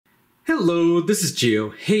Hello, this is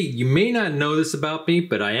Gio. Hey, you may not know this about me,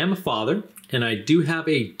 but I am a father and I do have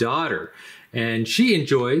a daughter. And she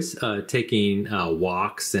enjoys taking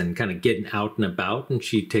walks and kind of getting out and about, and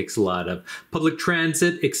she takes a lot of public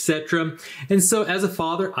transit, etc. And so as a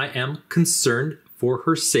father, I am concerned for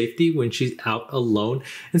her safety when she's out alone.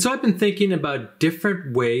 And so I've been thinking about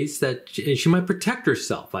different ways that she might protect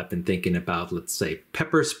herself. I've been thinking about, let's say,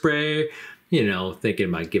 pepper spray, thinking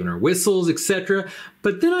about giving her whistles, etc.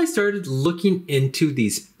 But then I started looking into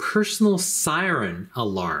these personal siren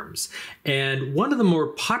alarms. And one of the more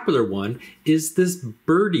popular one is this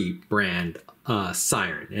Birdie brand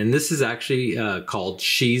siren. And this is actually called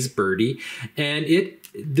She's Birdie. And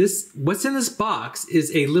what's in this box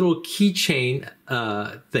is a little keychain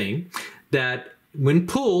thing that when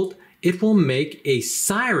pulled, it will make a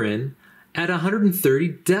siren at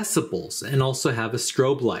 130 decibels and also have a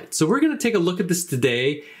strobe light. So we're going to take a look at this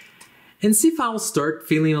today and see if I'll start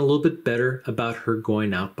feeling a little bit better about her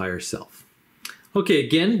going out by herself. Okay,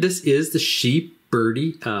 again, this is the She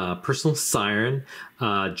Birdie personal siren.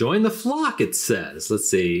 Join the flock, it says. Let's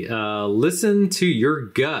see. Listen to your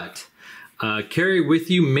gut. Carry with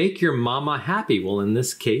you, make your mama happy. Well, in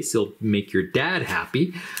this case, it'll make your dad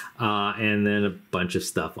happy. And then a bunch of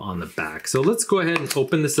stuff on the back. So let's go ahead and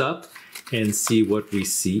open this up and see what we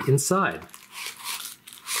see inside.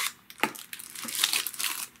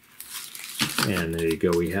 And there you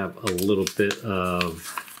go. We have a little bit of,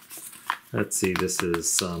 let's see, this is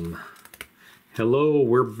some, hello,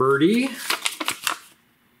 we're Birdie.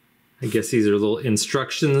 I guess these are little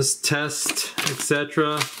instructions, test,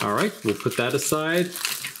 etc. All right, we'll put that aside.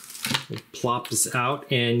 We'll plop this out.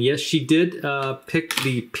 And yes, she did pick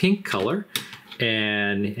the pink color.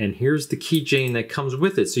 And here's the keychain that comes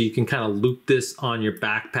with it. So you can kind of loop this on your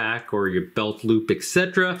backpack or your belt loop,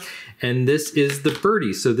 etc. And this is the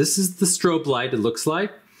Birdie. So this is the strobe light, it looks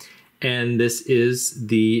like. And this is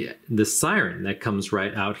the siren that comes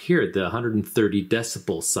right out here, the 130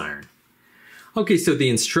 decibel siren. Okay, so the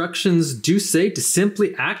instructions do say to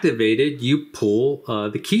simply activate it, you pull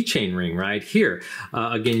the keychain ring right here.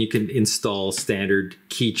 Again, you can install standard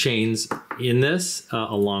keychains in this,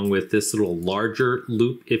 along with this little larger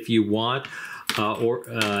loop if you want,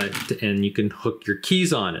 and you can hook your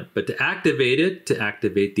keys on it. But to activate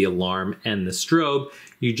the alarm and the strobe,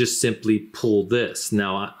 you just simply pull this.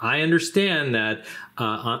 Now, I understand that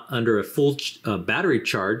under a full battery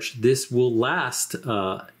charge, this will last,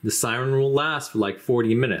 the siren will last for like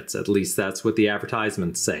 40 minutes. At least that's what the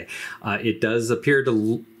advertisements say. It does appear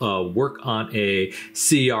to work on a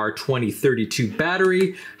CR2032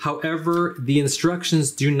 battery. However, the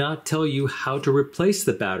instructions do not tell you how to replace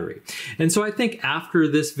the battery. And so I think after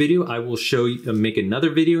this video, I will show you, make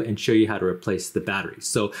another video and show you how to replace the battery.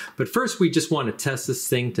 So, but first we just want to test this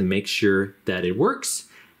thing to make sure that it works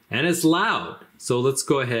and it's loud. So let's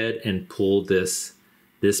go ahead and pull this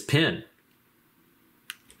pin.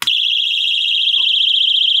 Oh,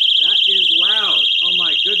 that is loud. Oh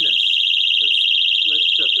my goodness.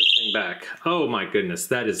 Let's shut this thing back. Oh my goodness,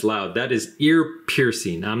 that is loud. That is ear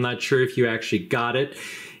piercing. I'm not sure if you actually got it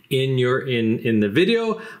in the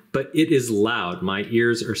video, but it is loud. My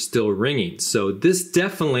ears are still ringing. So this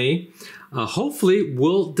definitely hopefully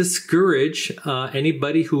will discourage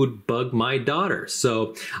anybody who would bug my daughter.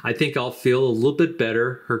 So I think I'll feel a little bit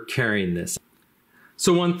better her carrying this.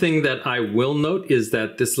 So one thing that I will note is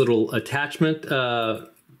that this little attachment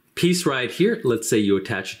piece right here, let's say you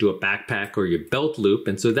attach it to a backpack or your belt loop,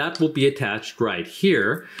 and so that will be attached right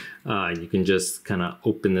here. You can just kind of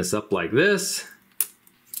open this up like this,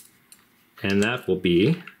 and that will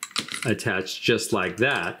be attached just like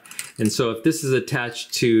that. And so if this is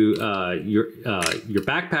attached to your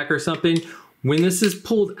backpack or something, when this is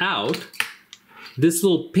pulled out, this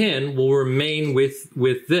little pin will remain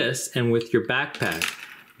with this and with your backpack.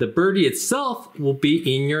 The Birdie itself will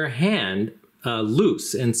be in your hand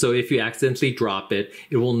loose. And so if you accidentally drop it,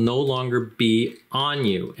 it will no longer be on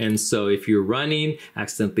you. And so if you're running,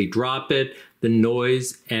 accidentally drop it, the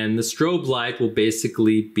noise and the strobe light will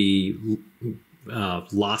basically be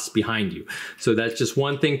lost behind you. So that's just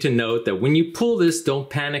one thing to note, that when you pull this, don't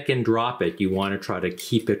panic and drop it. You want to try to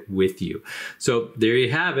keep it with you. So there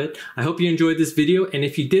you have it. I hope you enjoyed this video, and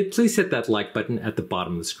if you did, please hit that like button at the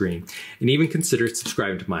bottom of the screen and even consider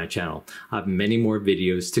subscribing to my channel. I have many more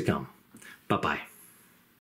videos to come. Bye-bye.